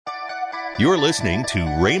You're listening to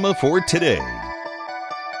Rhema for Today.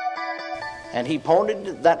 And he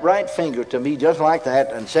pointed that right finger to me just like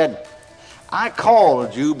that and said, I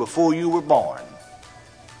called you before you were born.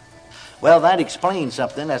 Well, that explains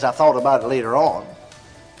something as I thought about it later on.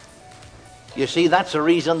 You see, that's the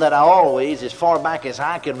reason that I always, as far back as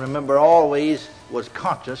I can remember, always was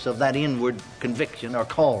conscious of that inward conviction or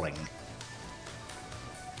calling.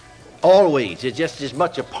 Always. It's just as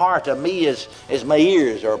much a part of me as my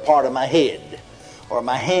ears are a part of my head, or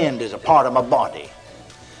my hand is a part of my body.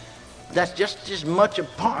 That's just as much a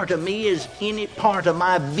part of me as any part of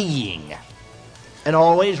my being. And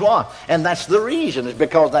always was. And that's the reason, is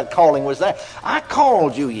because that calling was there. I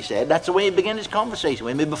called you, he said. That's the way he began his conversation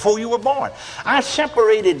with me before you were born. I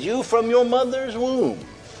separated you from your mother's womb.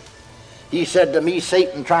 He said to me,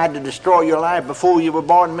 Satan tried to destroy your life before you were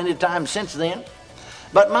born many times since then.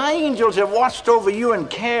 But my angels have watched over you and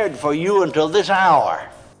cared for you until this hour.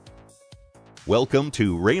 Welcome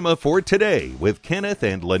to Rhema for Today with Kenneth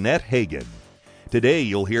and Lynette Hagin. Today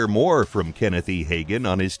you'll hear more from Kenneth E. Hagin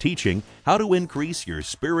on his teaching, How to Increase Your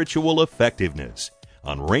Spiritual Effectiveness,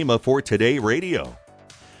 on Rhema for Today Radio.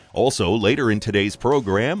 Also, later in today's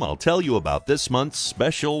program, I'll tell you about this month's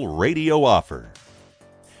special radio offer.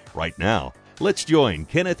 Right now, let's join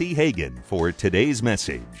Kenneth E. Hagin for today's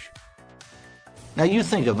message. Now you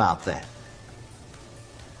think about that.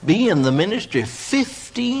 Be in the ministry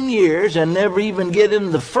 15 years and never even get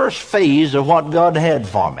in the first phase of what God had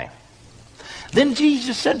for me. Then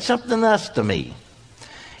Jesus said something else to me.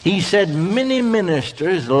 He said, many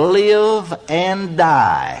ministers live and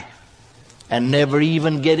die and never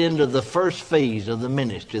even get into the first phase of the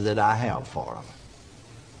ministry that I have for them.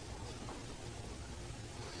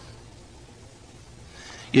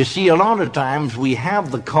 You see, a lot of times we have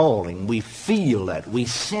the calling, we feel that, we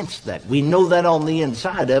sense that, we know that on the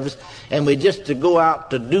inside of us, and we just to go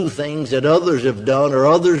out to do things that others have done or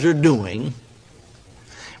others are doing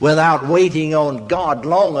without waiting on God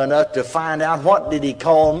long enough to find out what did he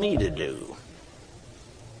call me to do.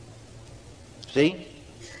 See?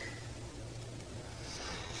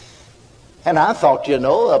 And I thought,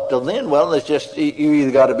 up till then, well, it's just, you either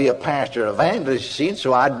got to be a pastor or evangelist, you see, and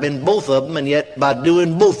so I'd been both of them, and yet by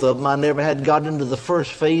doing both of them, I never had got into the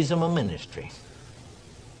first phase of my ministry.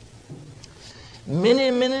 Many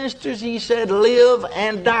ministers, he said, live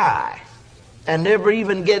and die, and never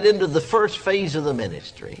even get into the first phase of the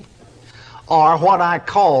ministry, or what I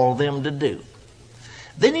call them to do.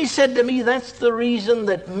 Then he said to me, that's the reason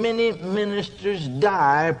that many ministers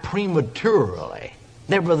die prematurely.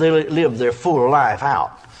 Never live their full life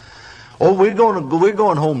out. Oh, we're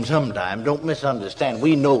going home sometime. Don't misunderstand.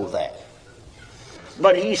 We know that.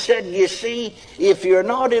 But he said, you see, if you're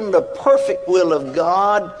not in the perfect will of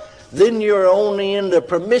God, then you're only in the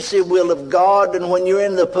permissive will of God. And when you're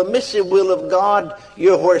in the permissive will of God,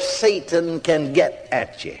 you're where Satan can get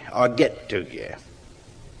at you or get to you.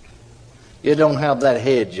 You don't have that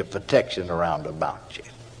hedge of protection around about you.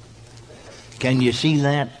 Can you see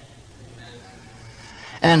that?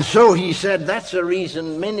 And so he said that's the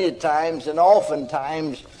reason many times and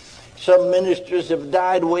oftentimes some ministers have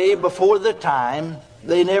died way before the time.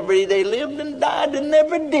 They lived and died and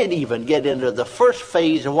never did even get into the first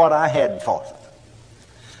phase of what I had for them.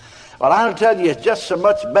 Well, I'll tell you, it's just so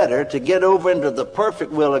much better to get over into the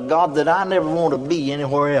perfect will of God that I never want to be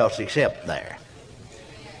anywhere else except there.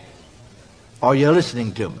 Are you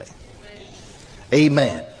listening to me?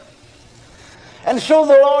 Amen. And so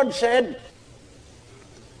the Lord said,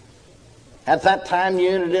 at that time you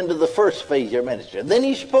entered into the first phase of your ministry. Then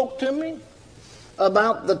he spoke to me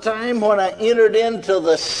about the time when I entered into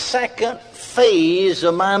the second phase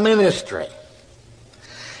of my ministry.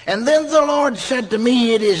 And then the Lord said to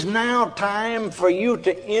me, it is now time for you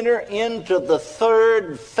to enter into the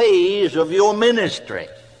third phase of your ministry.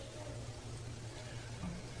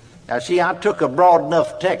 Now see, I took a broad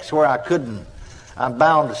enough text where I'm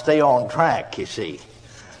bound to stay on track, you see.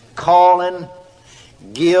 Calling,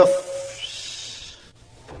 gifts,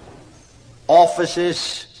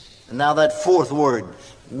 offices, and now that fourth word,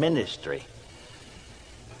 ministry.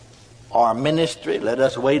 Our ministry, let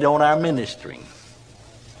us wait on our ministering.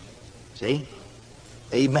 See?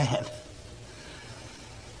 Amen.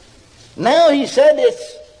 Now he said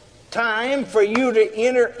it's time for you to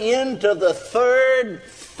enter into the third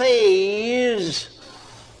phase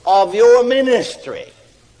of your ministry.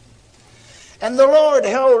 And the Lord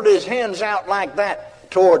held his hands out like that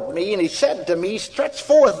toward me, and he said to me, stretch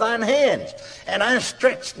forth thine hands. And I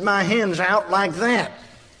stretched my hands out like that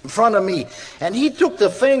in front of me. And he took the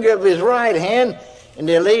finger of his right hand, and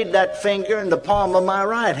he laid that finger in the palm of my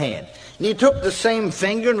right hand. And he took the same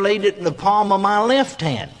finger and laid it in the palm of my left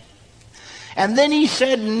hand. And then he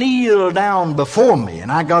said, kneel down before me.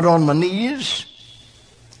 And I got on my knees.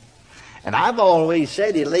 And I've always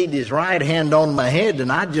said he laid his right hand on my head,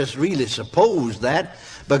 and I just really supposed that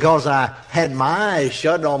because I had my eyes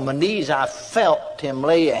shut on my knees. I felt him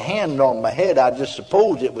lay a hand on my head. I just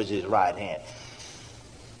supposed it was his right hand.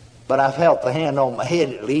 But I felt the hand on my head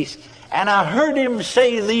at least. And I heard him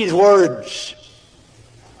say these words,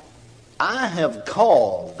 I have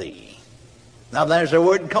called thee. Now there's the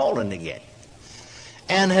word calling again.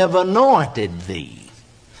 And have anointed thee.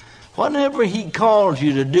 Whatever he calls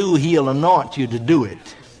you to do, he'll anoint you to do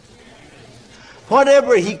it.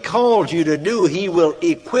 Whatever he calls you to do, he will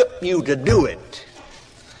equip you to do it.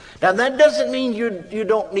 Now that doesn't mean you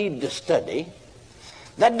don't need to study.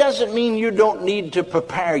 That doesn't mean you don't need to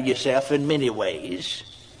prepare yourself in many ways.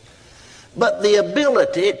 But the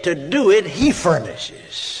ability to do it, he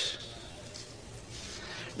furnishes.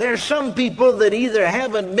 There are some people that either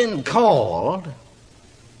haven't been called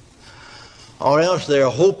or else they're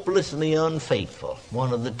hopelessly unfaithful,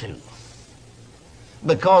 one of the two.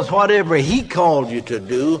 Because whatever he called you to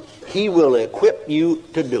do, he will equip you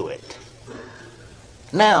to do it.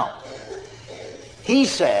 Now, he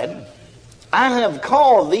said, I have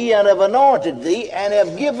called thee and have anointed thee and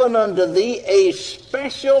have given unto thee a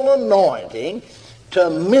special anointing to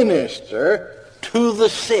minister to the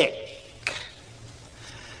sick.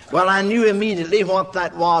 Well, I knew immediately what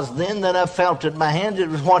that was then that I felt in my hand. It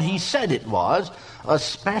was what he said it was, a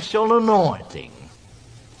special anointing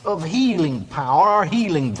of healing power or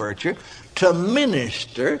healing virtue to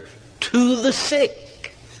minister to the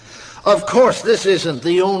sick. Of course, this isn't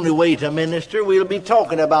the only way to minister. We'll be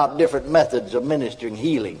talking about different methods of ministering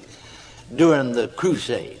healing during the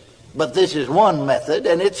crusade. But this is one method,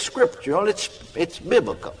 and it's scriptural, it's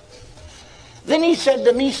biblical. Then he said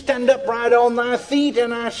to me, stand upright on thy feet,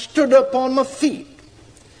 and I stood up on my feet.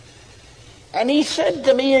 And he said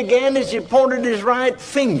to me again as he pointed his right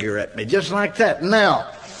finger at me, just like that.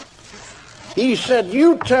 Now, he said,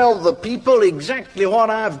 you tell the people exactly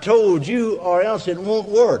what I've told you, or else it won't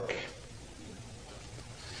work.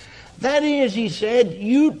 That is, he said,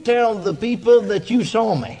 you tell the people that you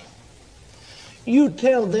saw me. You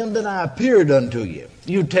tell them that I appeared unto you.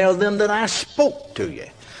 You tell them that I spoke to you.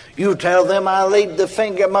 You tell them I laid the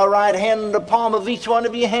finger of my right hand in the palm of each one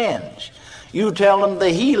of your hands. You tell them the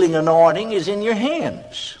healing anointing is in your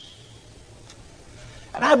hands.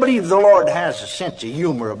 And I believe the Lord has a sense of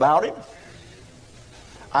humor about it.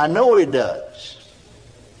 I know he does.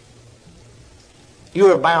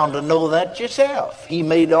 You're bound to know that yourself. He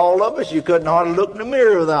made all of us. You couldn't hardly look in the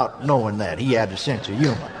mirror without knowing that. He had a sense of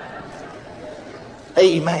humor.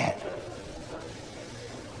 Amen.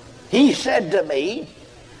 He said to me,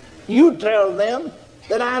 you tell them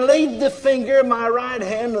that I laid the finger of my right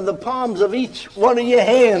hand in the palms of each one of your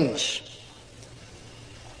hands.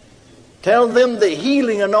 Tell them the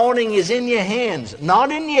healing anointing is in your hands, not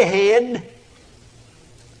in your head.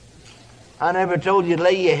 I never told you to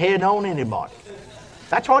lay your head on anybody.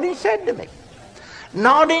 That's what he said to me.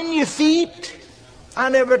 Not in your feet. I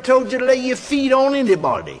never told you to lay your feet on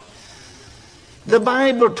anybody. The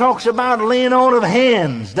Bible talks about laying on of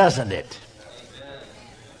hands, doesn't it?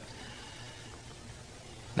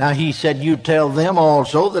 Now he said, you tell them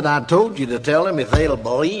also that I told you to tell them if they'll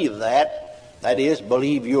believe that is,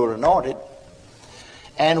 believe you're anointed,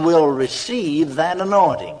 and will receive that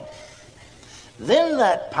anointing. Then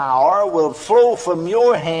that power will flow from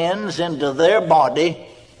your hands into their body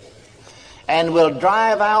and will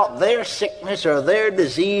drive out their sickness or their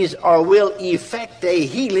disease or will effect a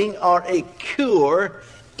healing or a cure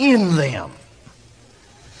in them.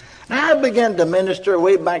 Now, I began to minister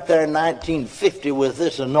way back there in 1950 with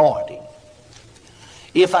this anointing.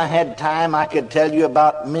 If I had time, I could tell you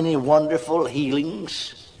about many wonderful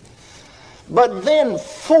healings. But then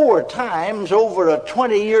 4 times over a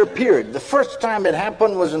 20-year period. The first time it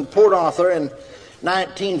happened was in Port Arthur in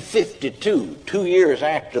 1952, 2 years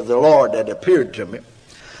after the Lord had appeared to me.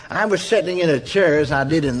 I was sitting in a chair, as I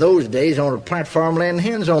did in those days, on a platform laying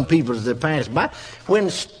hands on people as they passed by, when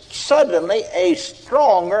suddenly a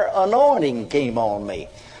stronger anointing came on me.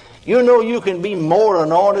 You know you can be more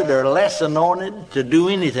anointed or less anointed to do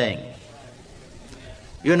anything.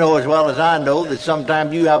 You know as well as I know that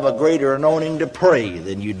sometimes you have a greater anointing to pray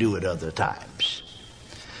than you do at other times.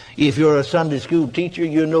 If you're a Sunday school teacher,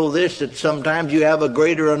 you know this, that sometimes you have a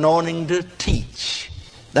greater anointing to teach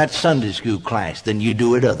that Sunday school class than you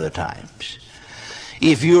do at other times.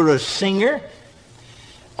 If you're a singer,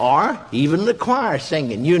 or even the choir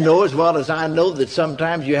singing, you know as well as I know that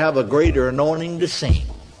sometimes you have a greater anointing to sing.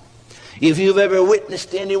 If you've ever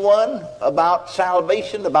witnessed to anyone about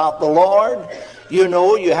salvation, about the Lord, You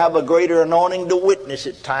know you have a greater anointing to witness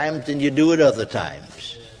at times than you do at other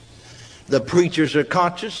times. The preachers are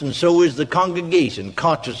conscious, and so is the congregation,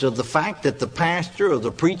 conscious of the fact that the pastor or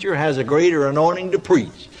the preacher has a greater anointing to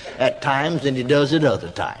preach at times than he does at other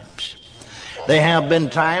times. There have been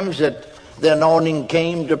times that the anointing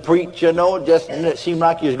came to preach, just and it seemed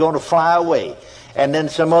like he was going to fly away. And then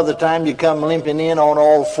some other time you come limping in on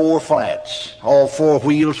all four flats, all four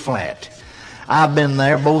wheels flat. I've been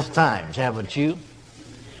there both times, haven't you?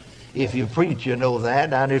 If you preach, you know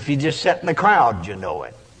that. And if you just sit in the crowd, you know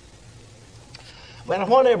it. Well,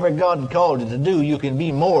 whatever God called you to do, you can be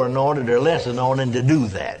more anointed or less anointed to do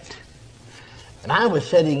that. And I was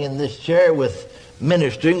sitting in this chair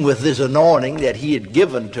ministering with this anointing that he had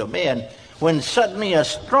given to me, and when suddenly a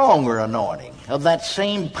stronger anointing of that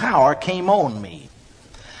same power came on me.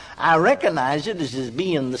 I recognized it as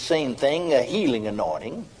being the same thing, a healing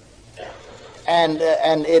anointing, and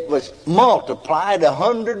it was multiplied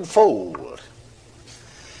 100-fold.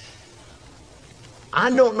 I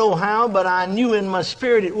don't know how, but I knew in my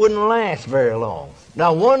spirit it wouldn't last very long.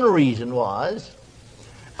 Now, one reason was,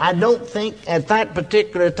 I don't think at that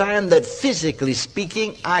particular time that physically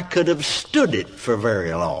speaking I could have stood it for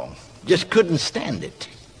very long. Just couldn't stand it.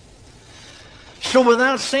 So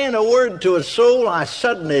without saying a word to a soul, I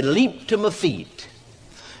suddenly leaped to my feet,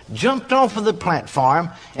 jumped off of the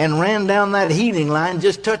platform, and ran down that healing line,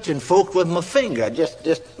 just touching folk with my finger. I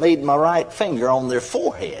just laid my right finger on their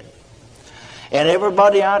forehead. And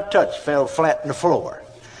everybody I touched fell flat on the floor.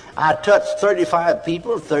 I touched 35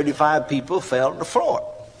 people fell to the floor.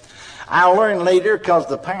 I learned later, because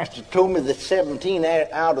the pastor told me that 17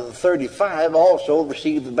 out of the 35 also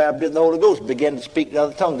received the baptism of the Holy Ghost, began to speak in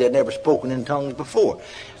other tongues. They had never spoken in tongues before.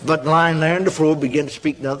 But lying there on the floor began to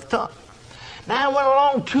speak in other tongues. Now, I went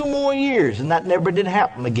along 2 more years, and that never did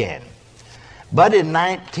happen again. But in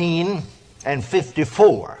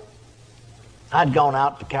 1954, I'd gone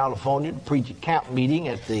out to California to preach a camp meeting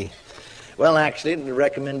at the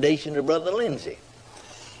recommendation of Brother Lindsay.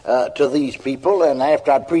 To these people, and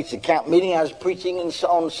after I'd preached the camp meeting, I was preaching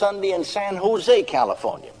on Sunday in San Jose,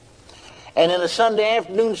 California. And in a Sunday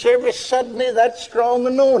afternoon service, suddenly that strong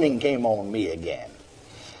anointing came on me again.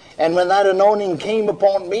 And when that anointing came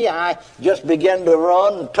upon me, I just began to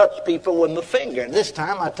run and touch people with my finger. This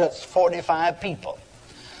time I touched 45 people.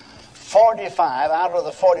 45 out of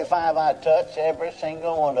the 45 I touched, every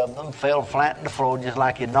single one of them fell flat on the floor just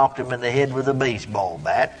like you knocked them in the head with a baseball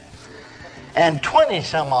bat. And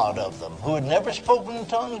 20-some odd of them, who had never spoken in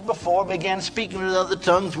tongues before, began speaking with other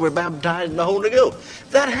tongues, were baptized in the Holy Ghost.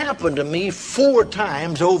 That happened to me 4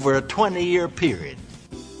 times over a 20-year period.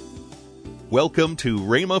 Welcome to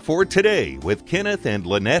Rhema for Today with Kenneth and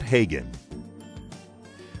Lynette Hagin.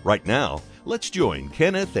 Right now, let's join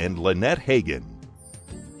Kenneth and Lynette Hagin.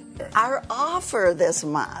 Our offer this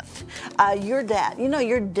month, your dad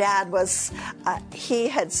was, he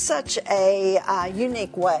had such a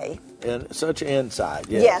unique way. And such insight,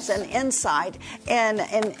 yes. Yes, an insight, and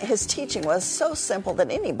his teaching was so simple that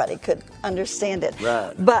anybody could understand it.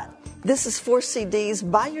 Right. But this is 4 CDs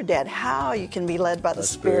by your dad, How You Can Be Led by the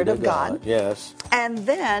Spirit of God. Yes. And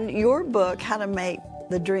then your book, How to Make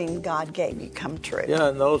the Dream God Gave You Come True. Yeah,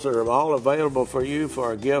 and those are all available for you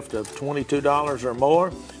for a gift of $22 or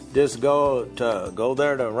more. Just go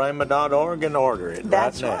there to rhema.org and order it.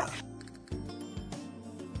 That's right now. Right.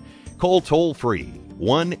 Call toll-free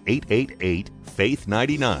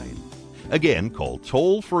 1-888-FAITH-99. Again, call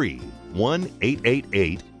toll-free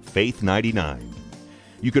 1-888-FAITH-99.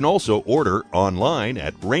 You can also order online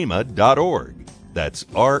at rhema.org. That's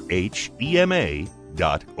RHEMA.org.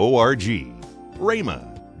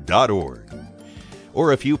 rhema.org.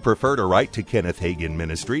 Or if you prefer to write to Kenneth Hagin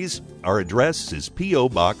Ministries, our address is P.O.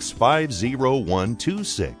 Box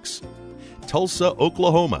 50126, Tulsa,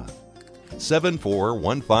 Oklahoma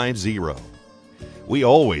 74150. We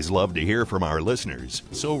always love to hear from our listeners,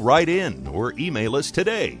 so write in or email us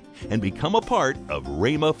today and become a part of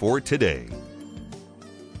Rhema for Today.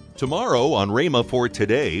 Tomorrow on Rhema for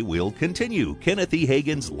Today, we'll continue Kenneth E.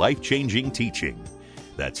 Hagin's life-changing teaching.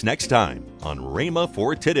 That's next time on Rhema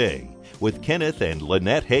for Today with Kenneth and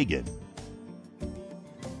Lynette Hagin.